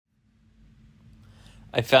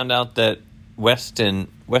I found out that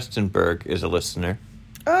Westenberg is a listener.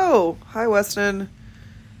 Oh, hi, Weston.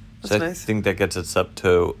 That's So nice. I think that gets us up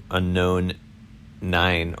to a known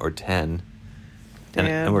 9 or 10.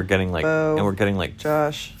 And we're getting like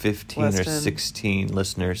Josh, 15 Weston, or 16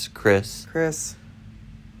 listeners. Chris.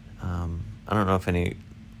 I don't know if any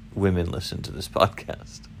women listen to this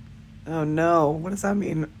podcast. Oh no, what does that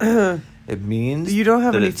mean? It means You don't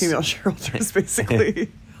have that any it's- female shareholders,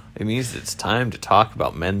 basically. It means it's time to talk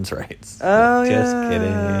about men's rights. Oh, Just yeah.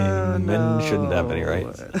 kidding. Men No. shouldn't have any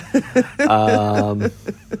rights.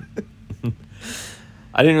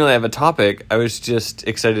 I didn't really have a topic. I was just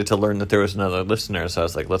excited to learn that there was another listener, so I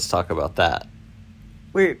was like, let's talk about that.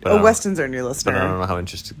 Wait, But I don't- Weston's our new listener. But I don't know how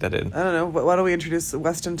interesting that is. I don't know. Why don't we introduce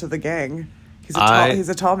Weston to the gang? He's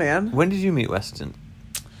a tall man. When did you meet Weston?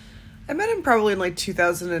 I met him probably in like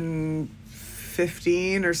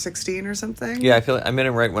 2015 or 16 or something. Yeah, I feel like I met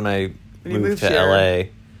him right when I When you moved moved to here. LA.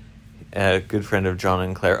 A good friend of John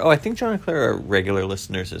and Claire. Oh, I think John and Claire are regular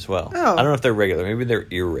listeners as well. Oh. I don't know if they're regular. Maybe they're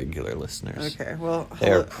irregular listeners. Okay, well.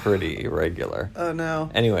 They're pretty irregular. Oh no.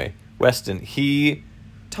 Anyway, Weston, he...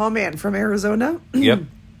 Tall man from Arizona. Yep.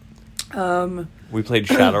 Um, We played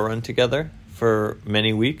Shadowrun together for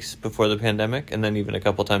many weeks before the pandemic, and then even a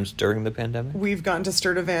couple times during the pandemic. We've gone to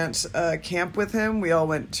Sturtevant camp with him. We all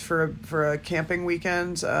went for a camping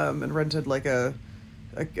weekend and rented like a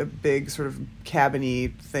big sort of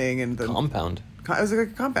cabin-y thing in the Compound. It was like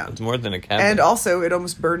a compound. It's more than a cabin. And also, it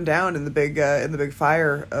almost burned down in the big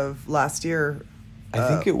fire of last year. I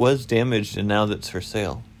think it was damaged, and now that's for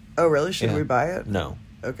sale. Oh, really? Should Yeah. we buy it? No.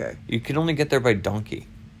 Okay. You can only get there by donkey.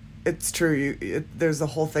 It's true. There's a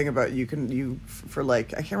whole thing about for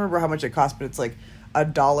like, I can't remember how much it costs, but it's like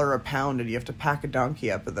 $1 a pound, and you have to pack a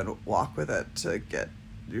donkey up and then walk with it to get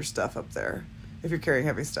your stuff up there if you're carrying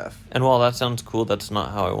heavy stuff. And while that sounds cool, that's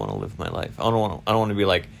not how I want to live my life. I don't want to be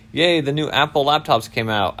like, yay, the new Apple laptops came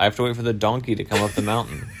out. I have to wait for the donkey to come up the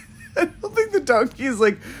mountain. I don't think the donkey is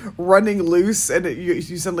like running loose, and you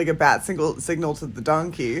send like a bat signal to the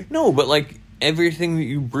donkey. No, but like everything that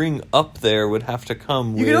you bring up there would have to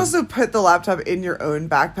come You can also put the laptop in your own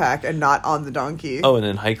backpack and not on the donkey. Oh, and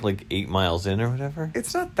then hike like 8 miles in or whatever?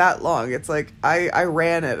 It's not that long. It's like I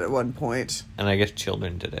ran it at one point. And I guess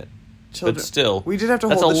children did it. Children- But still, we did have to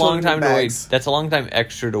that's hold a the long children in time to wait. bags. That's a long time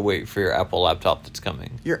extra to wait for your Apple laptop that's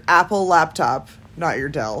coming. Your Apple laptop, not your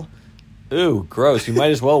Dell. Ooh, gross. You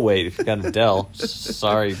might as well wait if you got a Dell.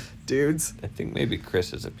 Sorry. Dudes. I think maybe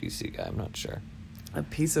Chris is a PC guy. I'm not sure. A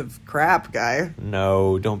piece of crap, guy.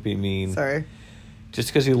 No, don't be mean. Sorry. Just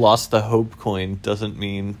because he lost the Hope coin doesn't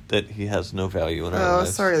mean that he has no value in our Oh,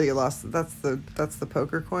 lives. sorry that you lost. That's the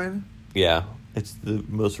poker coin. Yeah, it's the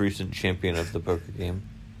most recent champion of the poker game.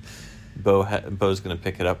 Bo's going to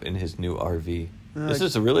pick it up in his new RV. This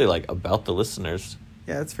is really like about the listeners.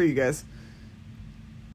 Yeah, it's for you guys.